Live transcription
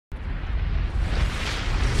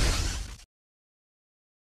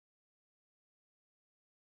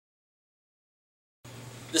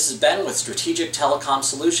This is Ben with Strategic Telecom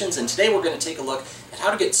Solutions, and today we're going to take a look at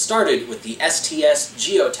how to get started with the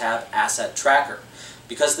STS-Geotab Asset Tracker.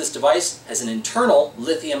 Because this device has an internal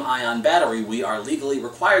lithium-ion battery, we are legally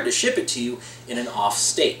required to ship it to you in an off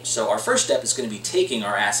state. So our first step is going to be taking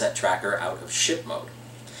our asset tracker out of ship mode.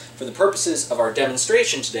 For the purposes of our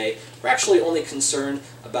demonstration today, we're actually only concerned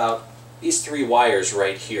about these three wires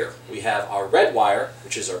right here. We have our red wire,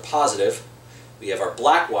 which is our positive. We have our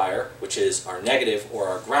black wire, which is our negative or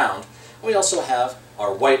our ground, and we also have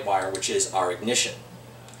our white wire, which is our ignition.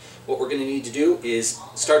 What we're going to need to do is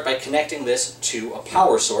start by connecting this to a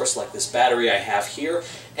power source, like this battery I have here.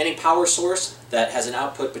 Any power source that has an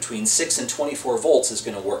output between 6 and 24 volts is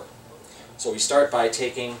going to work. So we start by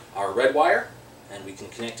taking our red wire, and we can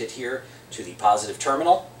connect it here to the positive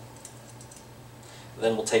terminal.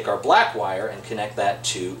 Then we'll take our black wire and connect that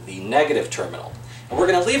to the negative terminal. And we're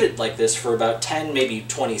going to leave it like this for about 10, maybe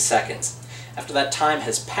 20 seconds. After that time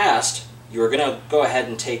has passed, you're going to go ahead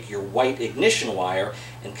and take your white ignition wire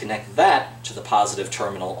and connect that to the positive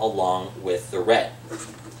terminal along with the red.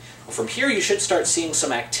 From here you should start seeing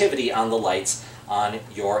some activity on the lights on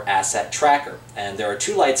your asset tracker. And there are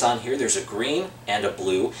two lights on here. There's a green and a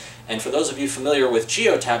blue. And for those of you familiar with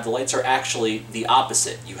Geotab, the lights are actually the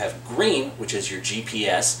opposite. You have green, which is your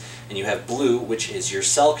GPS, and you have blue, which is your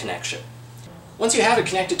cell connection. Once you have it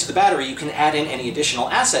connected to the battery, you can add in any additional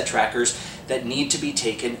asset trackers that need to be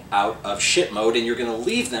taken out of ship mode, and you're going to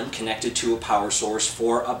leave them connected to a power source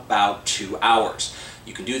for about 2 hours.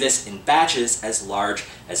 You can do this in batches as large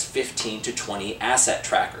as 15 to 20 asset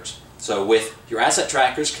trackers. So with your asset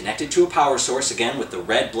trackers connected to a power source, again with the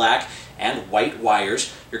red, black, and white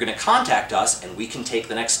wires, you're going to contact us and we can take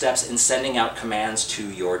the next steps in sending out commands to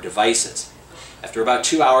your devices. After about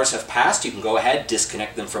 2 hours have passed, you can go ahead,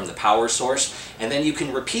 disconnect them from the power source, and then you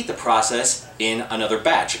can repeat the process in another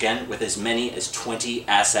batch, again with as many as 20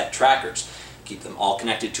 asset trackers. Keep them all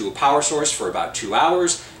connected to a power source for about 2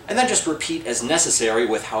 hours, and then just repeat as necessary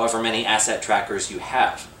with however many asset trackers you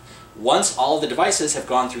have. Once all of the devices have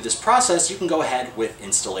gone through this process, you can go ahead with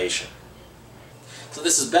installation. So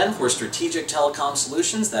this is Ben for Strategic Telecom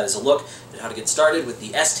Solutions. That is a look at how to get started with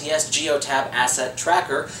the STS-Geotab Asset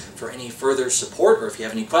Tracker. For any further support, or if you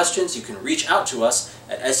have any questions, you can reach out to us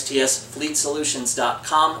at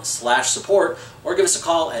stsfleetsolutions.com/support or give us a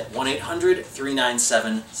call at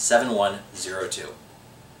 1-800-397-7102.